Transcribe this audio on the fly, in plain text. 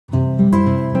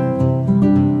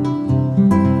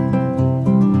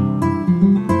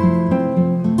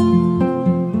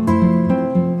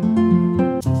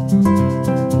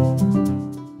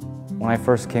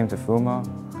first came to FUMA,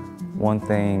 one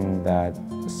thing that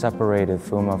separated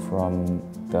FUMA from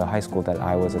the high school that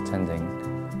I was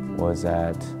attending was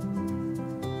that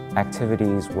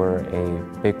activities were a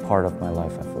big part of my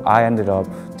life at FUMA. I ended up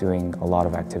doing a lot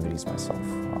of activities myself.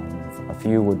 A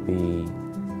few would be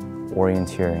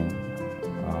orienteering,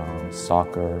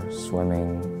 soccer,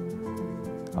 swimming,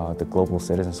 the Global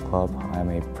Citizens Club. I'm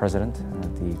a president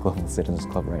at the Global Citizens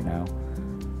Club right now.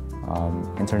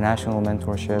 International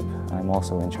mentorship, I'm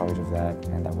also in charge of that,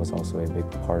 and that was also a big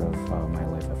part of my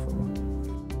life at FUMA.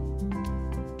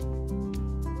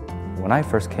 When I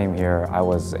first came here, I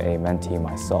was a mentee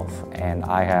myself, and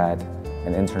I had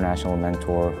an international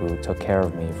mentor who took care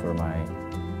of me for my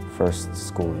first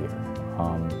school year.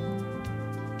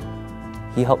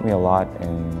 He helped me a lot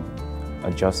in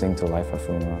adjusting to life at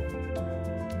FUMA.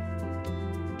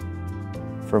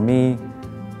 For me,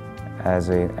 as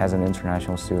an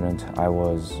international student, I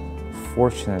was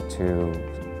fortunate to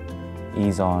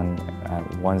ease on at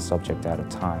one subject at a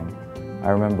time. I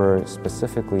remember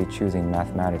specifically choosing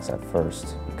mathematics at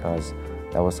first because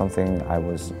that was something I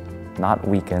was not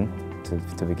weak in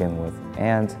to begin with.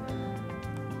 And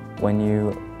when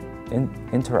you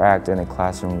interact in a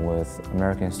classroom with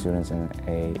American students and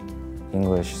an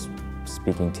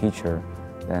English-speaking teacher,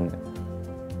 then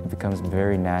it becomes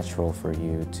very natural for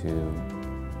you to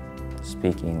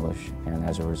speak English, and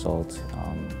as a result,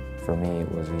 for me,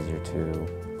 it was easier to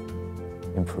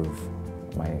improve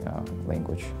my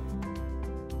language.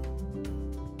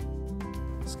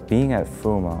 Being at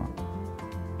FUMA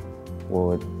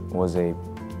was a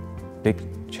big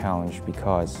challenge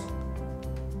because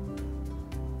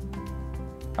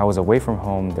I was away from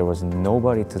home. There was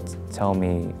nobody to tell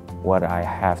me what I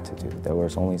have to do. There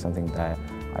was only something that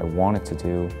I wanted to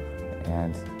do,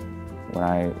 and when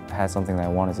I had something that I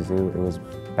wanted to do, it was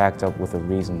backed up with a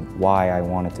reason why I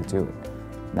wanted to do it.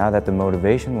 Now that the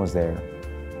motivation was there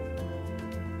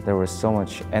was so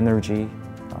much energy,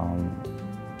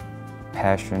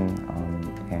 passion,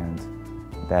 and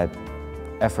that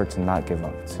effort to not give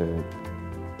up, to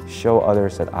show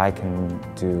others that I can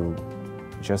do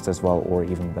just as well or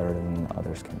even better than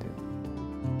others can do.